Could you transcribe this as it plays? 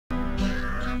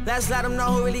Let's let them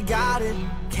know who really got it.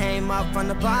 Came up from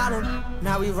the bottom,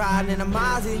 now we riding in a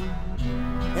Mozzie.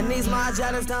 And these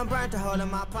Margielas done burnt a hole in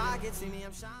my pocket. See me,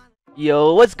 I'm shining.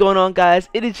 Yo, what's going on, guys?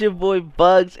 It is your boy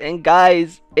Bugs, and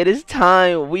guys, it is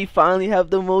time. We finally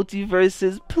have the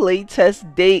Multiversus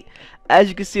playtest date. As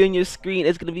you can see on your screen,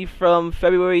 it's gonna be from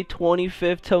February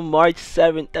 25th to March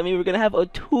 7th. I mean, we're gonna have a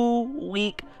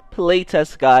 2-week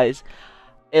playtest, guys.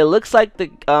 It looks like the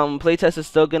playtest is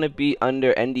still gonna be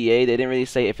under NDA. They didn't really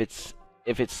say if it's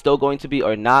still going to be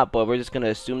or not, but we're just gonna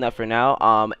assume that for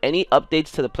now. Any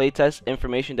updates to the playtest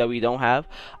information that we don't have,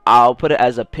 I'll put it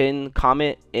as a pinned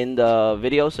comment in the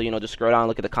video, so you know, just scroll down and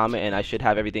look at the comment and I should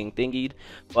have everything thingied.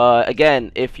 But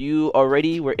again, if you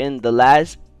already were in the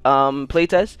last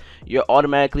playtest, you're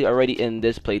automatically already in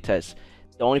this playtest.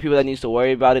 The only people that needs to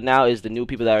worry about it now is the new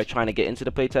people that are trying to get into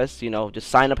the playtest. You know, just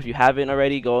sign up if you haven't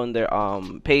already. Go on their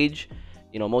page,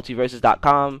 you know,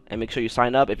 multiversus.com, and make sure you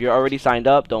sign up. If you're already signed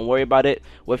up, don't worry about it.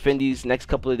 Within these next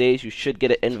couple of days, you should get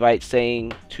an invite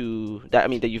saying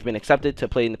that you've been accepted to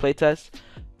play in the playtest.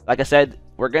 Like I said,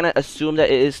 we're gonna assume that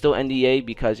it is still NDA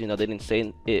because, you know, they didn't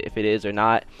say if it is or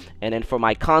not. And then for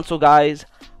my console, guys,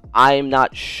 I'm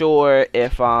not sure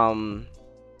if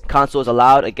console is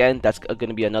allowed. Again, that's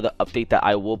gonna be another update that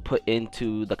I will put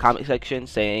into the comment section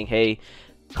saying, hey,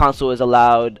 console is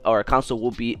allowed, or console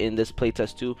will be in this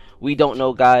playtest too. We don't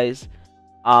know, guys.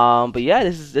 But yeah,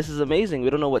 this is amazing. We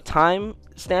don't know what time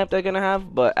stamp they're gonna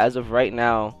have, but as of right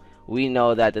now, we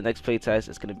know that the next playtest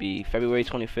is gonna be February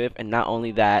 25th. And not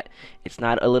only that, it's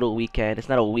not a little weekend, it's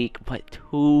not a week, but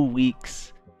 2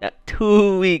 weeks.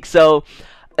 2 weeks. So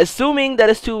assuming that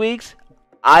it's 2 weeks,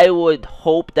 I would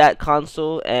hope that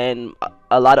console and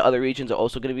a lot of other regions are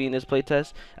also going to be in this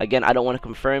playtest. Again, I don't want to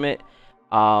confirm it.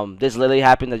 This literally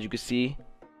happened, as you can see,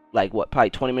 like what,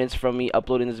 probably 20 minutes from me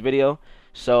uploading this video.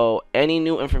 So any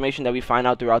new information that we find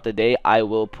out throughout the day, I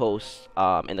will post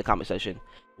in the comment section.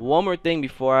 One more thing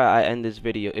before I end this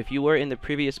video. If you were in the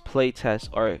previous playtest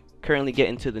or currently get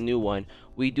into the new one,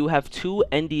 we do have 2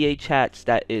 NDA chats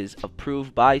that is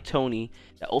approved by Tony.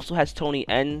 That also has Tony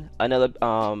and another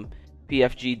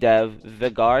PFG dev,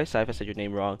 Vigar. Sorry if I said your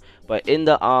name wrong. But in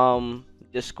the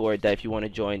Discord, that if you want to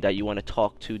join, that you want to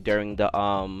talk to during the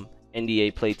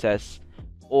NDA playtest,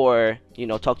 or you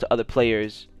know, talk to other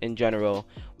players in general,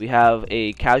 we have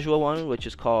a casual one which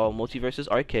is called Multiversus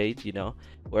Arcade, you know,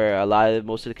 where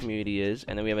most of the community is,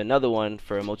 and then we have another one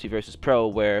for Multiversus Pro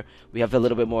where we have a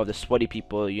little bit more of the sweaty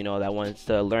people, you know, that wants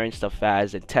to learn stuff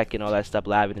fast and tech and all that stuff,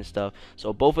 labbing and stuff.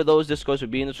 So both of those Discords will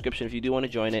be in the description if you do want to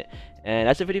join it. And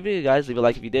that's it for the video, guys. Leave a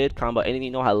like if you did, comment about anything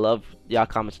you know. I love y'all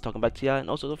comments and talking back to y'all, and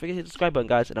also don't forget to hit the subscribe button,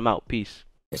 guys, and I'm out. Peace.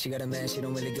 Yeah, she got a man, she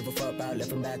don't really give a fuck about.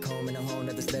 Left him back home in a whole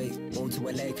nother state. Moved to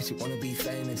LA cause she wanna be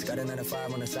famous. Got a 9 to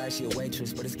 5 on the side, she a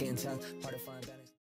waitress, but it's getting tough, hard to find better.